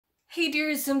Hey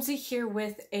dear, Zumzi here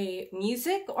with a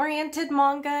music-oriented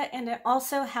manga, and it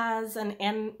also has an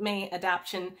anime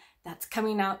adaptation that's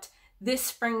coming out this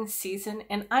spring season,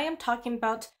 and I am talking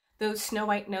about those Snow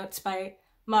White Notes by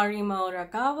Marimo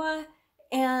Ragawa,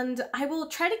 and I will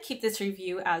try to keep this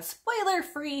review as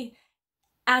spoiler-free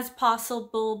as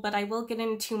possible, but I will get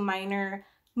into minor,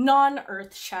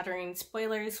 non-earth-shattering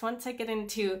spoilers once I get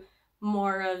into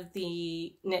more of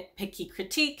the nitpicky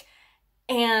critique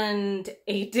and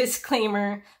a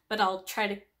disclaimer, but I'll try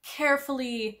to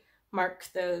carefully mark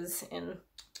those in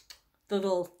the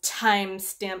little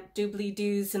timestamp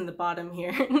doobly-doos in the bottom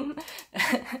here.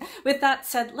 With that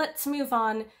said, let's move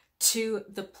on to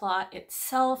the plot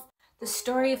itself. The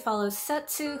story follows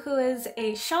Setsu, who is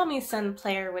a shamisen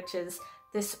player, which is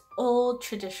this old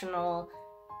traditional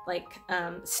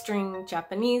string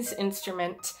Japanese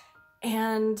instrument,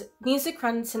 and music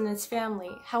runs in his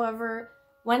family. However,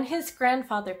 when his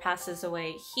grandfather passes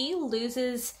away, he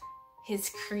loses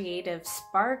his creative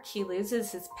spark, he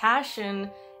loses his passion,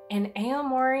 and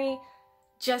Aomori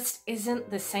just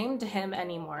isn't the same to him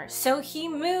anymore. So he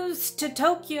moves to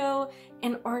Tokyo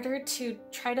in order to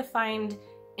try to find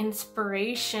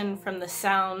inspiration from the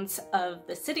sounds of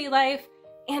the city life,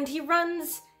 and he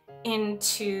runs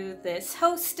into this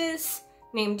hostess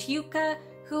named Yuka,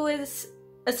 who is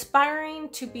aspiring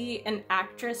to be an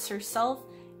actress herself.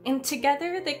 And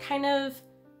together they kind of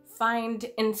find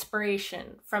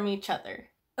inspiration from each other.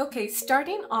 Okay,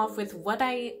 starting off with what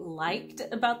I liked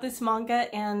about this manga,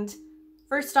 and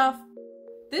first off,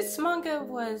 this manga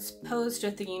was posed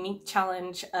with the unique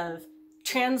challenge of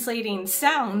translating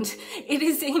sound. It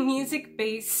is a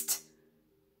music-based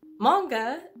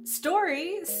manga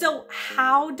story, so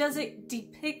how does it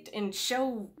depict and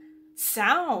show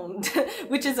sound?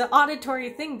 Which is an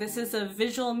auditory thing. This is a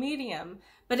visual medium.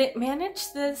 But it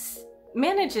manages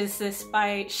this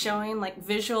by showing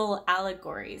visual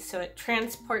allegories. So it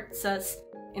transports us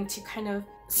into kind of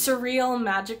surreal,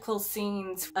 magical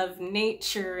scenes of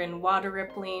nature and water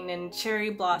rippling and cherry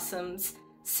blossoms.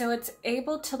 So it's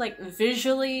able to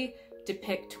visually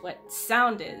depict what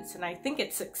sound is. And I think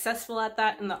it's successful at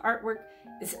that, and the artwork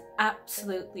is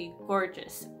absolutely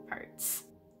gorgeous at parts.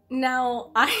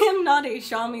 Now, I am not a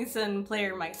shamisen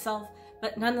player myself,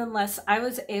 but nonetheless, I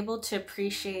was able to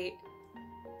appreciate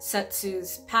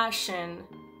Setsu's passion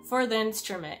for the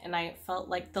instrument, and I felt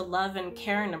like the love and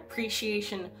care and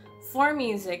appreciation for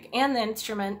music and the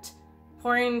instrument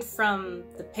pouring from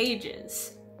the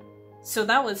pages. So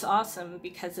that was awesome,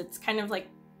 because it's kind of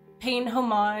paying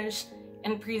homage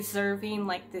and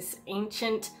preserving this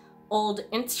ancient old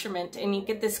instrument, and you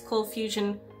get this cool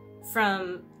fusion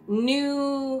from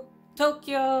new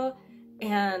Tokyo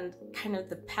and kind of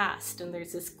the past, and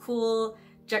there's this cool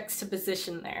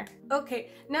juxtaposition there.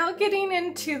 Okay, now getting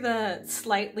into the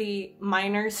slightly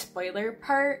minor spoiler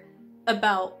part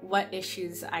about what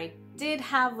issues I did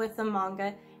have with the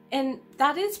manga, and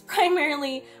that is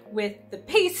primarily with the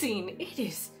pacing. It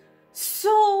is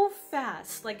so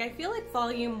fast. I feel like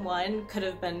volume 1 could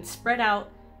have been spread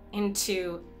out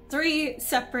into 3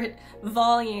 separate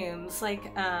volumes.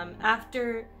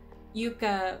 After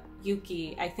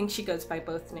Yuki, I think she goes by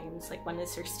both names, one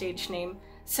is her stage name.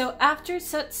 So after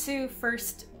Setsu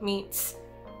first meets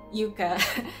Yuka,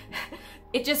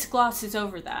 it just glosses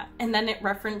over that, and then it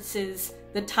references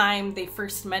the time they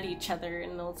first met each other,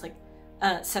 and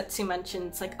it's Setsu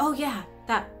mentions oh yeah,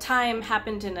 that time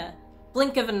happened in a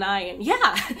blink of an eye, and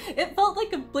yeah, it felt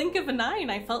like a blink of an eye,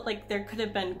 and I felt like there could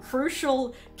have been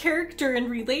crucial character and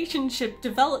relationship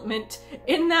development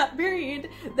in that period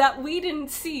that we didn't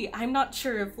see. I'm not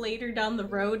sure if later down the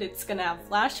road it's gonna have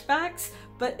flashbacks,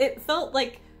 but it felt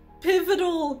like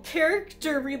pivotal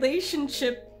character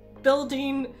relationship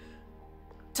building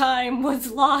time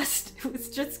was lost. It was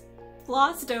just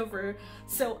glossed over.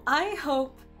 So I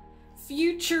hope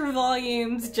future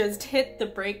volumes just hit the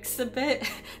brakes a bit.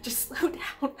 Just slow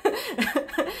down.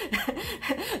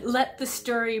 Let the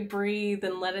story breathe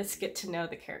and let us get to know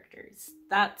the characters.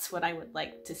 That's what I would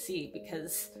like to see,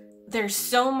 because there's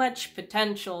so much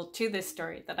potential to this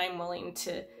story that I'm willing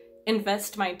to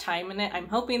invest my time in it. I'm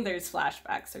hoping there's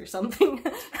flashbacks or something,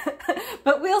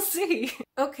 but we'll see.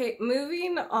 Okay,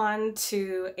 moving on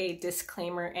to a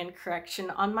disclaimer and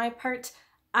correction on my part.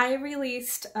 I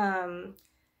released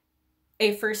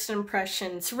a first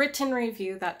impressions written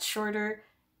review that's shorter,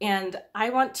 and I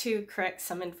want to correct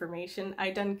some information. I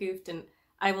done goofed, and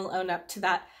I will own up to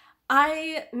that.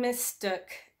 I mistook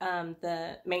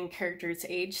the main character's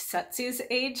age, Setsu's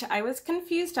age. I was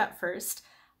confused at first.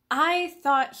 I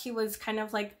thought he was kind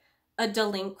of like a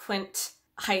delinquent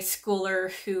high schooler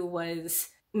who was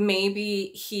maybe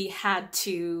he had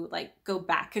to like go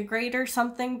back a grade or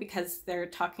something, because they're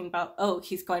talking about, oh,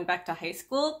 he's going back to high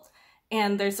school.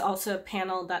 And there's also a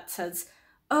panel that says,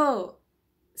 oh,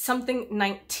 something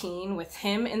 19 with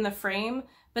him in the frame,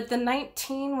 but the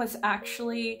 19 was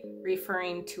actually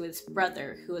referring to his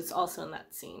brother, who was also in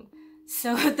that scene.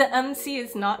 So the MC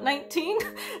is not 19.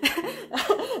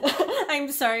 I'm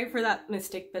sorry for that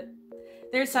mistake, but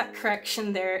there's that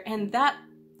correction there, and that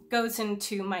goes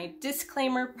into my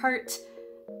disclaimer part.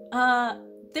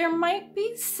 There might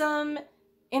be some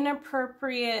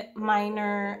inappropriate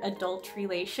minor adult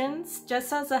relations,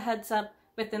 just as a heads up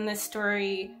within this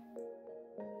story.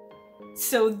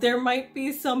 So there might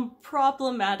be some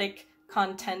problematic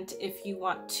content. If you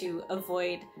want to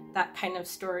avoid that kind of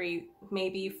story,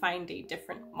 maybe find a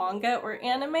different manga or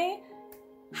anime.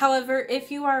 However,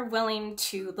 if you are willing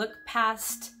to look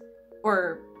past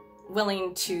or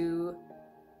willing to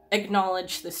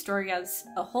acknowledge the story as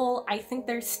a whole, I think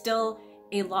there's still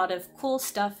a lot of cool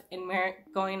stuff and merit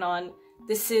going on.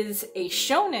 This is a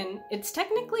shonen. It's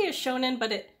technically a shonen,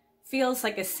 but it feels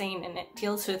like a seinen. It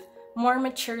deals with more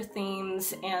mature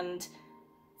themes and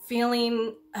the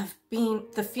feeling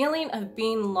of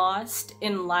being lost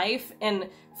in life and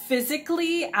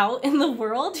physically out in the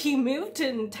world. He moved to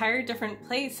an entire different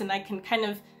place, and I can kind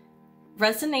of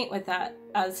resonate with that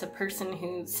as a person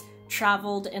who's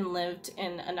traveled and lived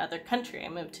in another country. I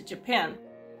moved to Japan.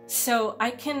 So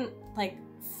I can like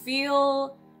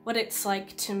feel what it's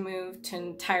like to move to an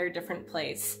entire different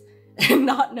place and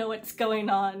not know what's going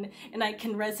on. And I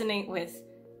can resonate with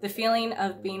the feeling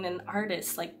of being an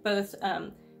artist. Like both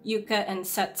Yuka and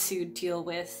Setsu deal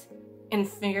with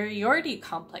inferiority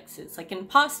complexes, like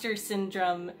imposter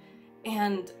syndrome,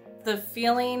 and the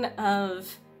feeling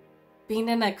of being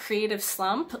in a creative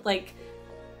slump. Like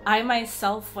I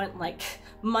myself went like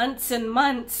months and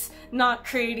months not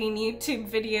creating YouTube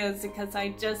videos because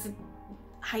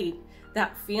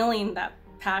that feeling, that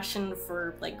passion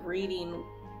for like reading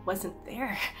wasn't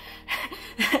there.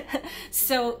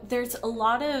 So there's a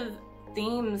lot of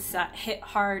themes that hit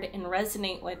hard and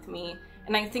resonate with me.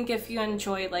 And I think if you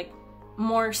enjoy like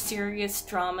more serious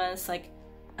dramas like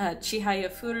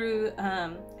Chihaya Furu,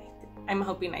 I'm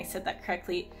hoping I said that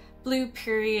correctly, Blue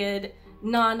Period,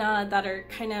 Nana, that are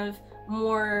kind of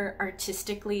more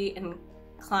artistically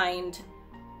inclined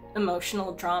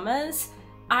emotional dramas,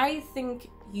 I think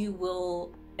you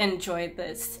will enjoy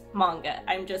this manga.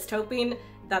 I'm just hoping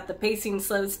that the pacing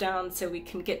slows down so we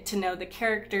can get to know the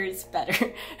characters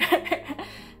better.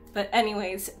 But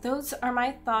anyways, those are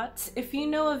my thoughts. If you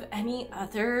know of any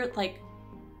other like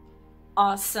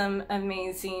awesome,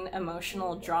 amazing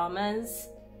emotional dramas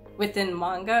within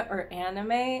manga or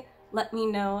anime, let me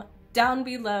know down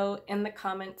below in the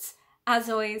comments. As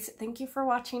always, thank you for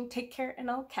watching, take care, and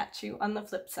I'll catch you on the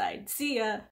flip side. See ya!